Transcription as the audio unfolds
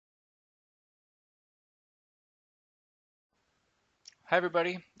Hi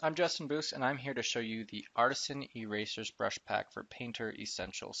everybody, I'm Justin Boos and I'm here to show you the Artisan Erasers brush pack for Painter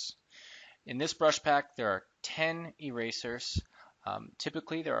Essentials. In this brush pack there are 10 erasers.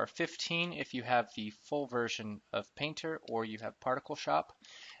 Typically there are 15 if you have the full version of Painter or you have Particle Shop.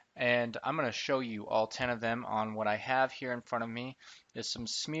 And I'm going to show you all 10 of them on what I have here in front of me. Is some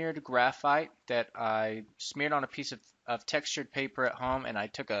smeared graphite that I smeared on a piece of textured paper at home and I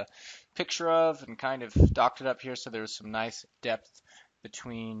took a picture of and kind of docked it up here so there's some nice depth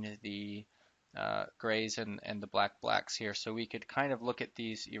between the grays and the blacks here so we could kind of look at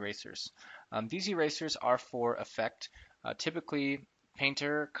these erasers. These erasers are for effect. Typically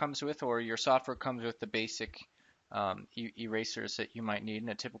Painter comes with or your software comes with the basic erasers that you might need in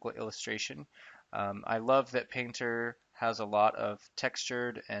a typical illustration. I love that Painter has a lot of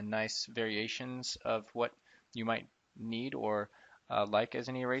textured and nice variations of what you might need or like as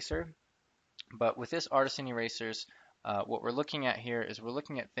an eraser. But with this Artisan Erasers, what we're looking at here is we're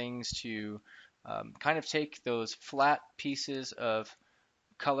looking at things to kind of take those flat pieces of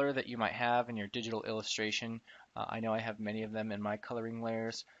color that you might have in your digital illustration. I know I have many of them in my coloring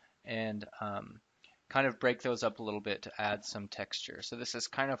layers, and kind of break those up a little bit to add some texture. So this is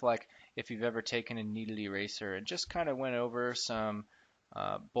kind of like if you've ever taken a kneaded eraser and just kind of went over some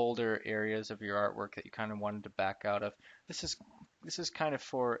bolder areas of your artwork that you kind of wanted to back out of. This is kind of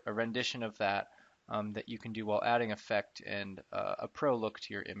for a rendition of that that you can do while adding effect and a pro look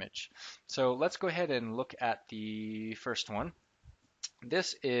to your image. So let's go ahead and look at the first one.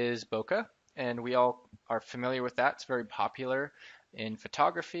 This is bokeh, and we all are familiar with that. It's very popular in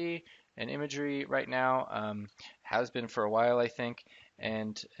photography and imagery right now. Has been for a while, I think.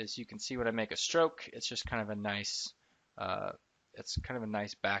 And as you can see, when I make a stroke, it's just kind of a nice,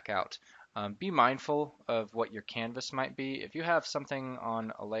 back out. Be mindful of what your canvas might be. If you have something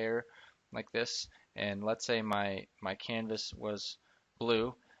on a layer like this, and let's say my canvas was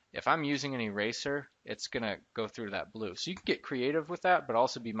blue, if I'm using an eraser, it's gonna go through that blue. So you can get creative with that, but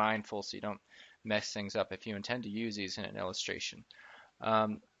also be mindful so you don't mess things up if you intend to use these in an illustration.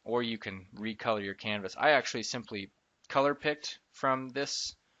 Or you can recolor your canvas. I actually simply color picked from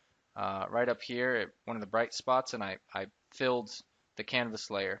this right up here at one of the bright spots, and I filled the canvas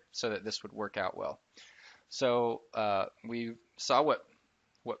layer so that this would work out well. So we saw what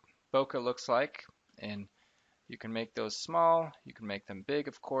bokeh looks like, and you can make those small, you can make them big,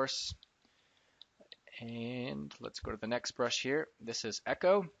 of course. And let's go to the next brush here. This is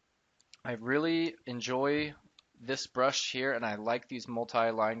Echo. I really enjoy this brush here, and I like these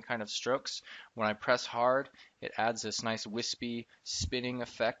multi-line kind of strokes. When I press hard, it adds this nice wispy spinning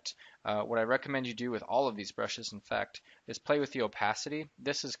effect. What I recommend you do with all of these brushes, in fact, is play with the opacity.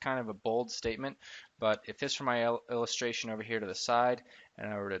 This is kind of a bold statement, but if this were my illustration over here to the side,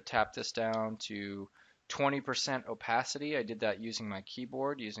 and I were to tap this down to 20% opacity, I did that using my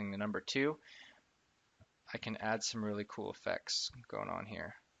keyboard, using the number 2, I can add some really cool effects going on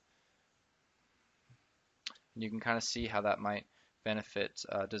here. And you can kind of see how that might benefit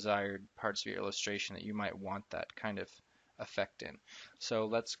desired parts of your illustration that you might want that kind of effect in. So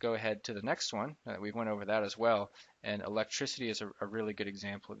let's go ahead to the next one. We went over that as well. And electricity is a really good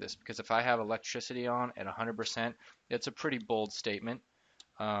example of this, because if I have electricity on at 100%, it's a pretty bold statement.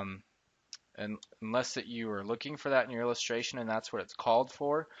 And unless that you are looking for that in your illustration and that's what it's called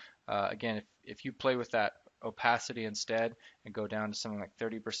for, again, if you play with that opacity instead and go down to something like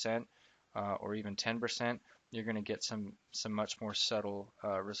 30% or even 10%, you're going to get some much more subtle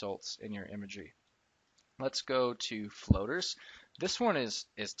results in your imagery. Let's go to floaters. This one is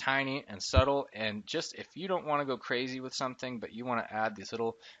tiny and subtle, and just if you don't want to go crazy with something, but you want to add these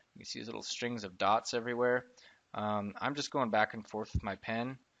little, you see these little strings of dots everywhere. I'm just going back and forth with my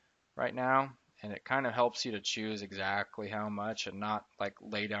pen right now, and it kind of helps you to choose exactly how much and not like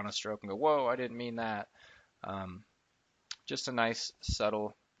lay down a stroke and go, whoa, I didn't mean that. Just a nice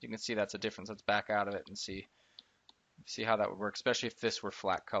subtle, you can see that's a difference. Let's back out of it and see how that would work, especially if this were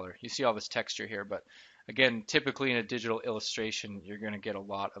flat color. You see all this texture here, but again, typically in a digital illustration, you're going to get a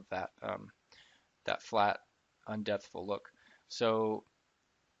lot of that that flat, undepthful look. So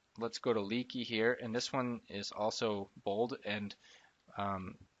let's go to leaky here, and this one is also bold, and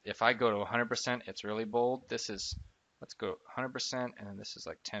if I go to 100%, it's really bold. This is, let's go 100%, and then this is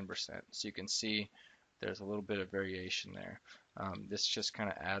like 10%. So you can see there's a little bit of variation there. This just kind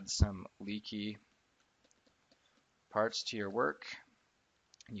of adds some leaky parts to your work.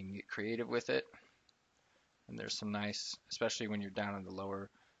 You can get creative with it. And there's some nice, especially when you're down in the lower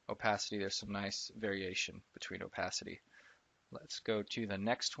opacity, there's some nice variation between opacity. Let's go to the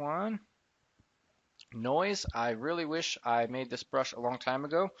next one. Noise. I really wish I made this brush a long time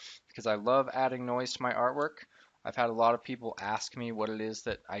ago because I love adding noise to my artwork. I've had a lot of people ask me what it is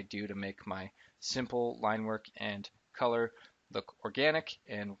that I do to make my simple line work and color look organic,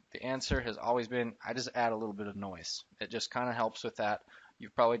 and the answer has always been I just add a little bit of noise. It just kind of helps with that.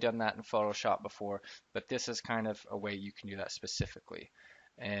 You've probably done that in Photoshop before, but this is kind of a way you can do that specifically.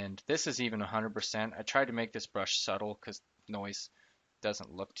 And this is even 100%. I tried to make this brush subtle because noise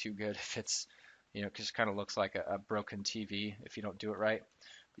doesn't look too good if it's, just kind of looks like a broken TV if you don't do it right.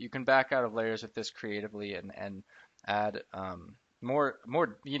 But you can back out of layers with this creatively and add more,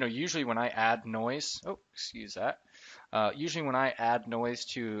 usually when I add noise, oh, excuse that. Usually when I add noise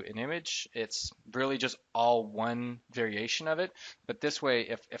to an image, it's really just all one variation of it. But this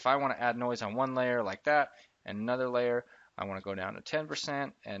way, if I want to add noise on one layer like that and another layer, I want to go down to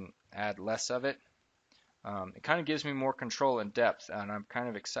 10% and add less of it. It kind of gives me more control and depth, and I'm kind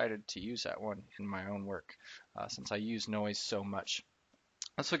of excited to use that one in my own work since I use noise so much.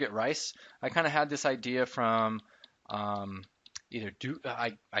 Let's look at rice. I kind of had this idea from I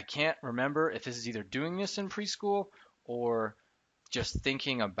can't remember if this is either doing this in preschool or just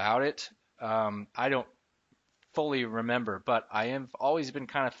thinking about it. I don't fully remember, but I have always been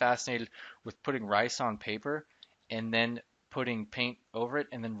kind of fascinated with putting rice on paper and then putting paint over it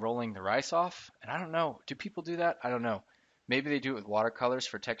and then rolling the rice off. And I don't know, do people do that? I don't know. Maybe they do it with watercolors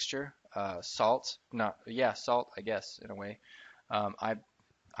for texture. Salt, not yeah, salt, I guess in a way. I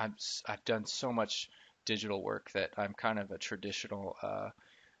I've done so much digital work that I'm kind of a traditional.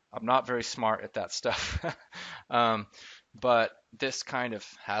 I'm not very smart at that stuff, um, but this kind of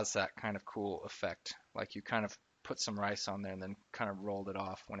has that kind of cool effect. Like you kind of put some rice on there and then kind of rolled it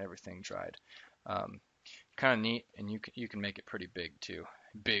off when everything dried. Um, Kind of neat, and you can make it pretty big too.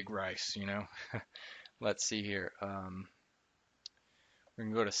 Big rice. Let's see here. We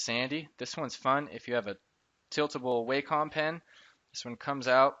can go to Sandy. This one's fun if you have a tiltable Wacom pen. This one comes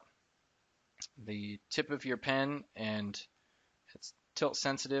out the tip of your pen and it's tilt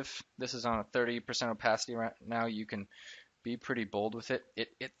sensitive. This is on a 30% opacity right now. You can be pretty bold with it.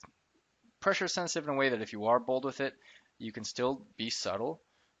 It's pressure sensitive in a way that if you are bold with it, you can still be subtle.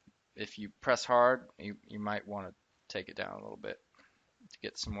 If you press hard, you might want to take it down a little bit to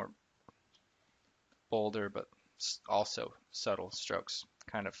get some more bolder but also subtle strokes.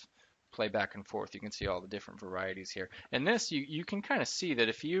 Kind of play back and forth. You can see all the different varieties here. And this, you can kind of see that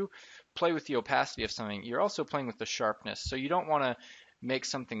if you play with the opacity of something, you're also playing with the sharpness. So you don't want to make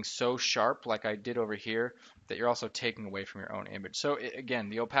something so sharp like I did over here that you're also taking away from your own image. So again,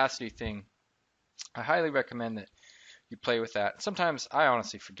 the opacity thing, I highly recommend that you play with that. Sometimes I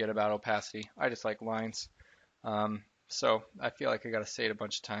honestly forget about opacity. I just like lines. So I feel like I got to say it a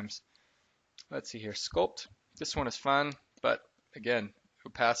bunch of times. Let's see here. Sculpt. This one is fun, but again,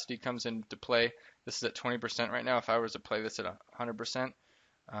 opacity comes into play. This is at 20% right now. If I was to play this at 100%,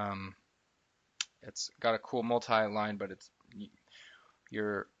 it's got a cool multi-line, but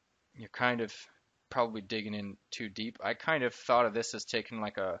you're kind of probably digging in too deep. I kind of thought of this as taking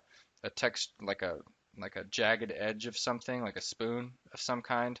like a text like a jagged edge of something, like a spoon of some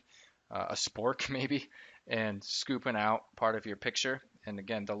kind, a spork maybe, and scooping out part of your picture. And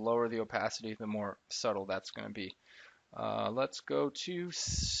again, the lower the opacity, the more subtle that's going to be. Let's go to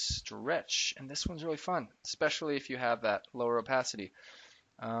stretch, and this one's really fun, especially if you have that lower opacity.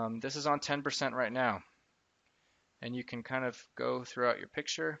 This is on 10% right now, and you can kind of go throughout your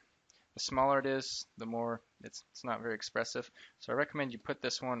picture. The smaller it is, the more it's not very expressive. So I recommend you put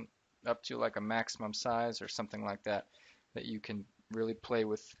this one up to like a maximum size or something like that you can really play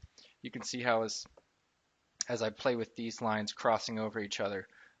with. You can see how as I play with these lines crossing over each other,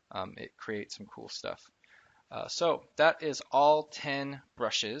 it creates some cool stuff. So that is all 10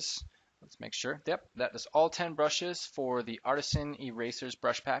 brushes. Let's make sure. Yep, that is all 10 brushes for the Artisan Erasers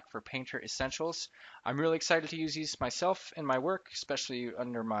Brush Pack for Painter Essentials. I'm really excited to use these myself in my work, especially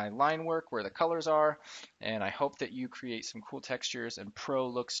under my line work where the colors are. And I hope that you create some cool textures and pro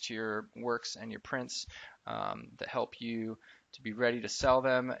looks to your works and your prints that help you to be ready to sell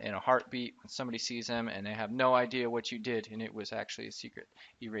them in a heartbeat when somebody sees them and they have no idea what you did and it was actually a secret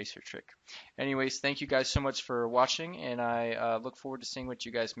eraser trick. Anyways, thank you guys so much for watching, and I look forward to seeing what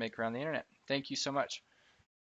you guys make around the internet. Thank you so much.